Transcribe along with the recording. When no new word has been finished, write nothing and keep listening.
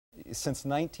since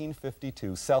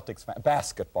 1952, Celtics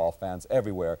basketball fans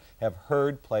everywhere have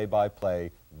heard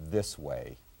play-by-play this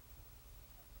way.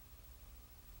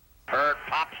 Bird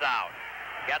pops out,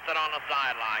 gets it on the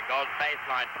sideline, goes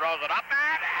baseline, throws it up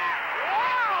and in!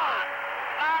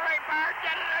 Larry Bird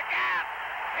did it again!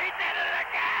 He did it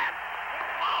again!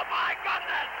 Oh my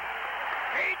goodness!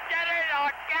 He did it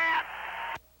again!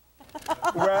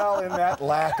 Well, in that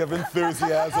lack of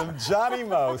enthusiasm, Johnny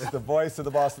Most, the voice of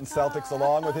the Boston Celtics,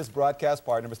 along with his broadcast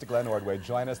partner, Mr. Glen Ordway,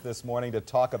 join us this morning to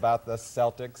talk about the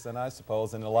Celtics and, I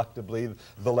suppose, ineluctably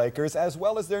the Lakers, as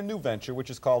well as their new venture, which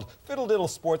is called Fiddle Diddle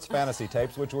Sports Fantasy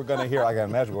Tapes, which we're going to hear. I can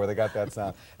imagine where they got that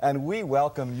sound. And we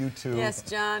welcome you to... Yes,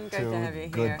 John, great to have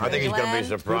you here. I think he's going to be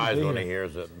surprised when he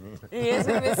hears it. He is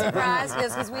going to be surprised,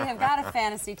 yes, because we have got a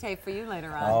fantasy tape for you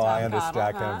later on. Oh, Tom I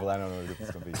understand. Cottle, I don't know what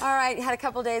it's going to be. All right, had a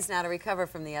couple days now to recover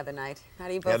from the other night. How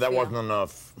do you both Yeah, that feel? wasn't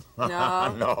enough. No?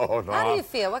 No. How do you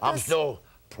feel? I'm still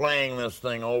playing this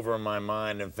thing over in my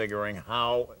mind and figuring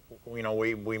how, we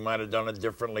might have done it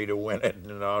differently to win it,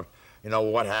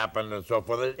 what happened and so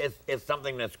forth. It's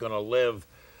something that's going to live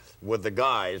with the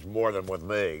guys more than with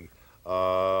me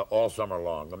all summer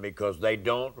long, because they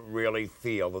don't really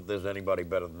feel that there's anybody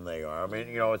better than they are. I mean,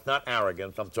 it's not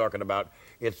arrogance. I'm talking about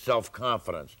it's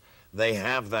self-confidence. They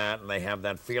have that, and they have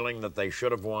that feeling that they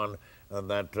should have won,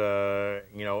 that,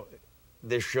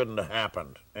 this shouldn't have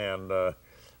happened. And they're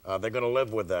going to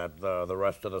live with that the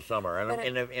rest of the summer.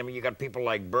 And you got people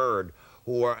like Bird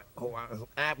who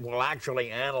will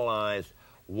actually analyze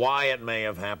why it may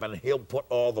have happened. He'll put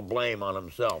all the blame on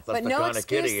himself. That's the kind of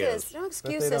kid he is. No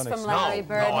excuses from Larry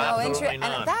Bird. No, absolutely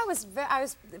not. And that was I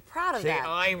was proud of that.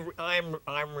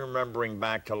 I'm remembering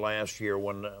back to last year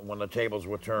when the tables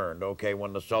were turned. Okay,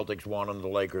 when the Celtics won and the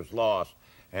Lakers lost,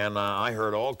 and I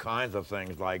heard all kinds of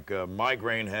things like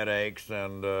migraine headaches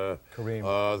and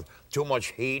too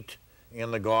much heat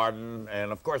in the Garden,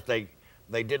 and of course they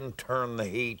didn't turn the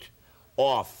heat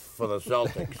off for the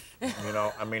Celtics,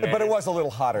 But it was a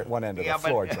little hotter at one end of the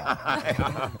floor, John.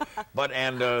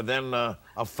 Then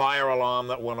a fire alarm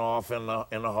that went off in the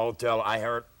hotel. I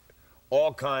heard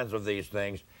all kinds of these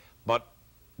things, but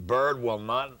Bird will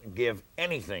not give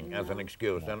anything as an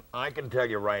excuse. And I can tell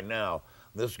you right now,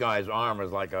 this guy's arm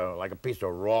is like a piece of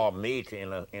raw meat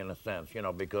in a sense,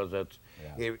 because it's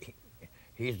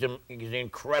he's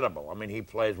incredible. I mean, he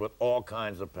plays with all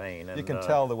kinds of pain. And, you can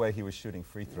tell the way he was shooting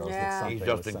free throws. Yeah. He's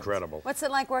just incredible. What's it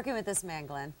like working with this man,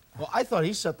 Glenn? Well, I thought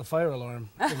he set the fire alarm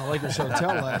in the Lakers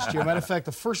hotel last year. Matter of fact,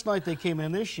 the first night they came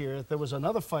in this year, there was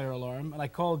another fire alarm, and I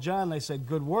called John, and they said,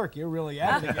 "Good work, you're really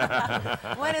at it again."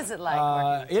 What is it like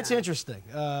working with John? It's interesting.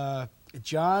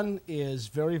 John is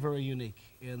very, very unique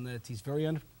in that he's very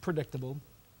unpredictable.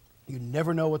 You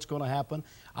never know what's going to happen.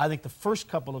 I think the first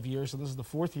couple of years, and this is the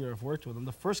fourth year I've worked with him,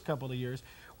 the first couple of years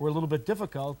were a little bit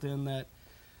difficult in that,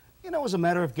 it was a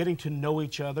matter of getting to know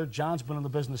each other. John's been in the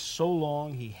business so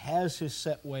long. He has his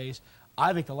set ways.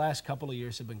 I think the last couple of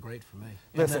years have been great for me.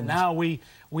 Listen, and now we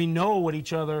know what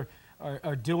each other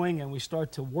are doing, and we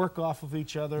start to work off of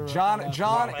each other. John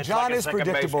is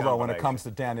predictable, though, when it comes to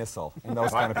Dan Issel and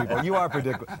those kind of people. You are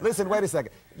predictable. Listen, wait a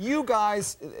second. You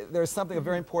guys, there's a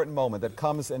very important moment that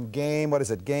comes in game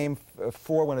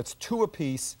 4, when it's 2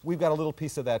 apiece. We've got a little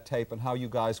piece of that tape and how you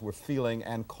guys were feeling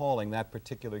and calling that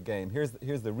particular game. Here's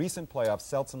the recent playoffs,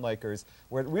 Celtics and Lakers,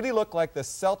 where it really looked like the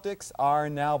Celtics are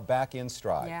now back in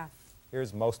stride. Yeah.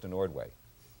 Here's Most and Ordway.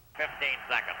 15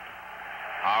 seconds.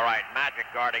 All right, Magic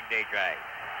guarding DJ.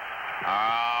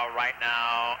 Right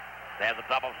now, there's a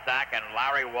double stack, and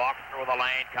Larry walks through the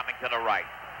lane coming to the right.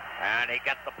 And he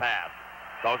gets the pass.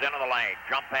 Goes into the lane.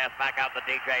 Jump pass back out to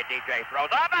DJ. DJ throws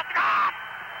up. It's gone!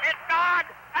 It's gone!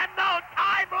 And no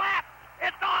time left!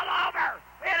 It's all over!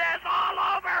 It is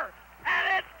all over!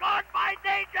 And it's gone by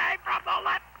DJ from the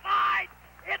left side!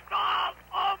 It's all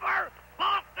over!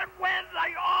 Boston wins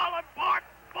the all-important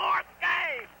 4th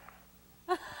game!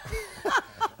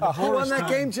 Who won that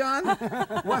game, John?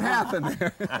 What happened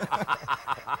there?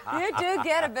 You do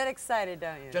get a bit excited,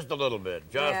 don't you? Just a little bit,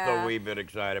 just a wee bit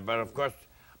excited. But of course,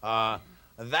 a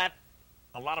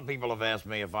lot of people have asked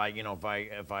me if I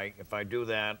do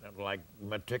that like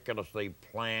meticulously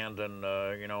planned, and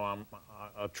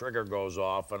a trigger goes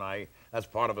off, and that's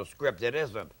part of a script. It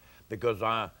isn't, because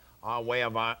our way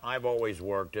I've always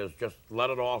worked is just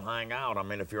let it all hang out. I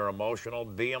mean, if you're emotional,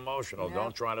 be emotional. Yeah.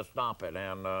 Don't try to stop it.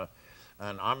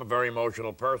 And I'm a very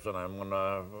emotional person, and when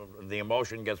the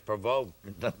emotion gets provoked,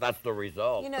 that's the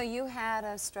result. You had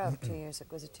a stroke 2 years ago.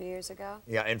 Was it 2 years ago?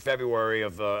 Yeah, in February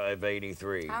of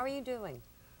 '83. How are you doing?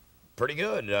 Pretty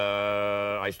good.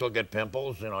 I still get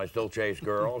pimples, I still chase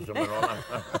girls. In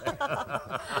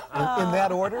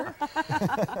that order?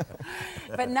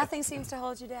 But nothing seems to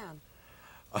hold you down.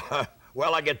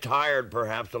 Well, I get tired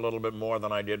perhaps a little bit more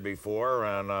than I did before,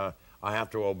 and I have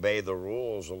to obey the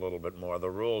rules a little bit more. The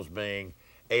rules being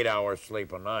 8 hours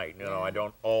sleep a night. I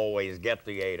don't always get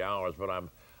the 8 hours, but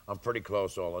I'm pretty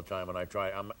close all the time, and I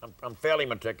try. I'm fairly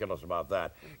meticulous about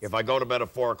that. If I go to bed at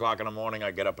 4 o'clock in the morning,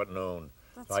 I get up at noon.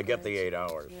 So I get the 8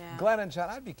 hours. Yeah. Glenn and John,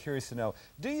 I'd be curious to know,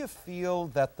 do you feel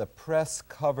that the press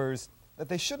covers, that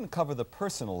they shouldn't cover the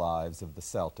personal lives of the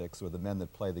Celtics or the men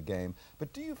that play the game,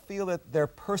 but do you feel that their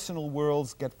personal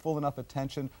worlds get full enough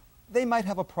attention? They might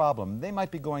have a problem. They might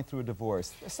be going through a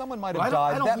divorce. Someone might have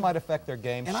died. That might affect their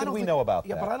game. Should we know about that?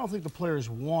 Yeah, but I don't think the players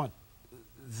want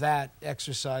that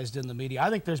exercised in the media. I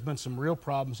think there's been some real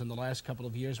problems in the last couple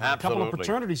of years with a couple of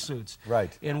paternity suits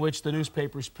in which the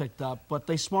newspapers picked up, but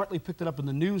they smartly picked it up in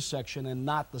the news section and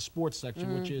not the sports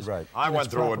section, which is I went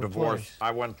through a divorce.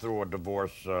 I went through a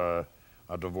divorce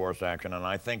action, and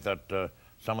I think that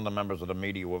some of the members of the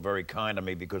media were very kind to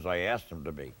me because I asked them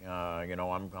to be.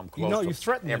 I'm close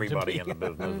to everybody in the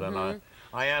business, and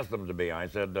I asked them to be. I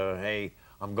said, hey,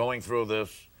 I'm going through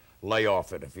this. Lay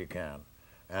off it if you can.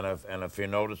 And if you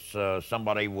notice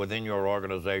somebody within your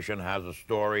organization has a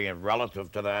story and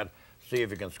relative to that, see if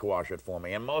you can squash it for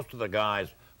me. And most of the guys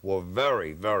were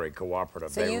very, very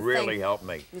cooperative. So they really helped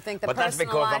me. You think the but that's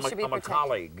personal because life should be I'm a protected.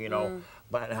 colleague,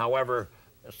 But however,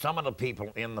 some of the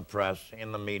people in the press,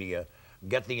 in the media,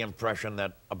 get the impression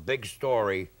that a big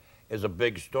story is a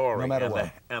big story. No matter what.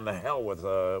 And the hell with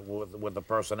the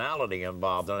personality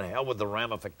involved, and the hell with the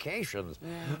ramifications.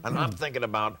 And I'm thinking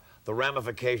about the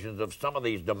ramifications of some of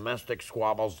these domestic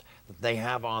squabbles that they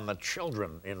have on the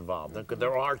children involved.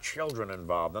 There are children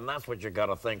involved, and that's what you got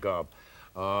to think of.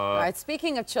 All right,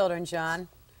 speaking of children, John,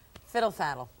 fiddle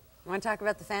faddle. You want to talk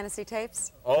about the fantasy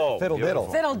tapes? Oh, fiddle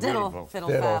diddle. Fiddle diddle. Fiddle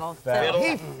faddle.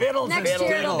 He fiddles. Next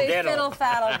year it'll be fiddle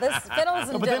faddle. This fiddles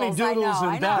and but then he diddles. doodles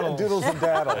and daddles. Doodles and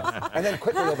daddles. And then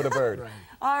quickly over to Bird.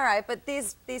 All right, but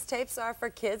these tapes are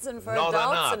for kids and for No, they're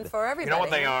adults not. and for everybody. You know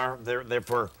what they are? They're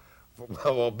for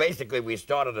well, basically we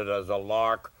started it as a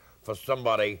lark for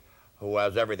somebody who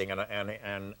has everything,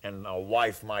 and a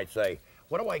wife might say,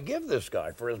 what do I give this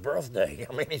guy for his birthday?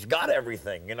 I mean, he's got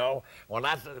everything,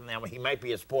 Well, he might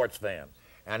be a sports fan,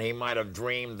 and he might have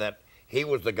dreamed that he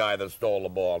was the guy that stole the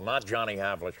ball, not Johnny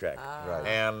Havlicek.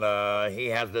 And he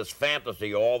has this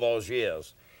fantasy all those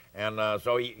years. And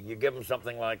so you give him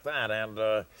something like that,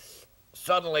 and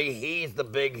suddenly he's the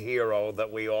big hero that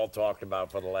we all talked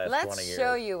about for the last 20 years. Let's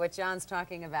show you what John's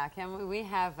talking about. We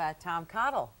have Tom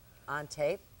Cottle on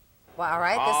tape. Well, all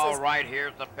right, all right,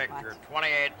 here's the picture.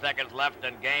 28 seconds left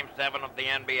in Game 7 of the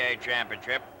NBA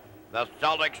Championship. The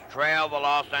Celtics trail the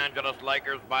Los Angeles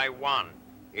Lakers by 1.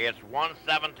 It's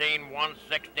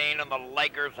 117-116, and the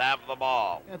Lakers have the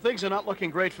ball. And things are not looking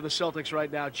great for the Celtics right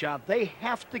now, John. They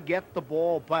have to get the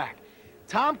ball back.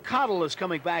 Tom Cottle is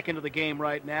coming back into the game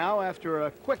right now after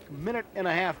a quick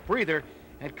minute-and-a-half breather,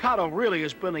 and Cottle really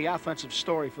has been the offensive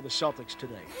story for the Celtics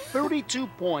today. 32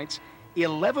 points,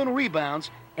 11 rebounds,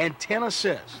 and 10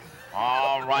 assists.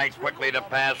 All right, quickly the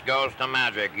pass goes to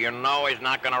Magic. You know he's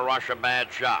not going to rush a bad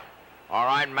shot. All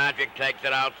right, Magic takes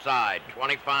it outside.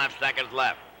 25 seconds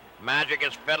left. Magic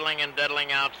is fiddling and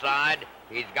diddling outside.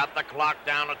 He's got the clock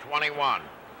down to 21.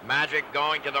 Magic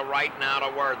going to the right now to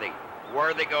Worthy.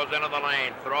 Worthy goes into the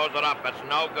lane, throws it up. It's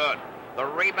no good. The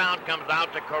rebound comes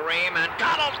out to Kareem, and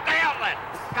Cottle steals it.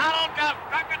 Cottle just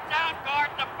took it down court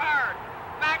to Bird.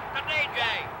 Back to DJ.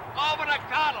 Over to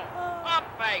Cottle. Pump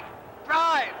fake.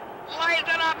 Drive. Lays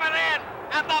it up and in.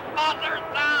 And the buzzer's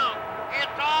down.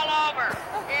 It's all over.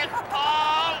 It's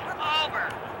all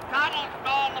over. Cottle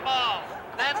stole the ball.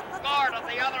 Then scored at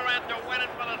the other end to win it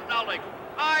for the Celtics.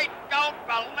 I don't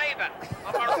believe it.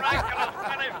 A miraculous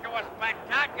finish to a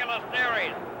spectacular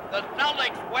series. The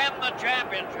Celtics win the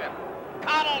championship.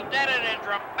 Cottle did it in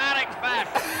dramatic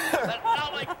fashion. The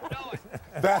Celtics do it.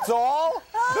 That's all?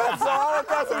 That's all? It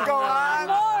doesn't go on?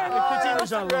 It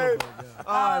continues on a little bit.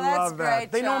 I that's love that.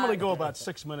 great. They John. normally go about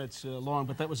 6 minutes long,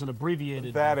 but that was an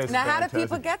abbreviated. That is Now, how do fantastic.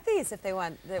 people get these if they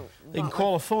want? They can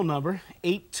call a phone number,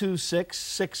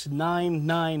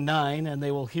 826-6999, and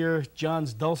they will hear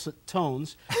John's dulcet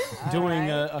tones doing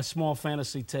a small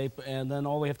fantasy tape, and then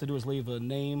all they have to do is leave a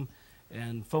name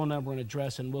and phone number and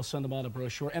address, and we'll send them out a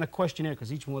brochure and a questionnaire,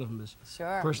 because each one of them is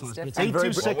personalized. But it's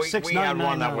different. 826-6999. We had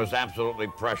one that was absolutely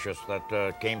precious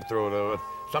that came through.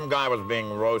 Some guy was being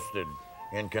roasted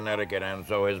in Connecticut, and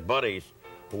so his buddies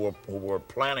who were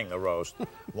planning the roast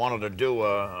wanted to do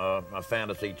a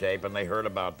fantasy tape, and they heard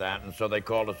about that, and so they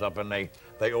called us up, and they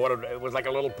ordered, it was like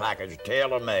a little package,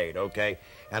 tailor-made, okay?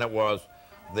 And it was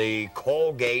the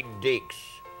Colgate Deeks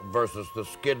versus the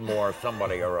Skidmore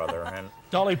somebody or other. And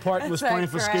Dolly Parton was playing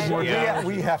for Skidmore. Yeah,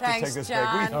 we have to Thanks, take this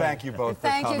John. break. We thank you both for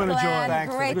Thank coming. you, Glenn.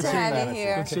 Thanks Great for to have you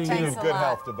here. Good seeing Thanks you. a Good lot.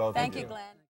 health to both of Thank you. you, Glenn.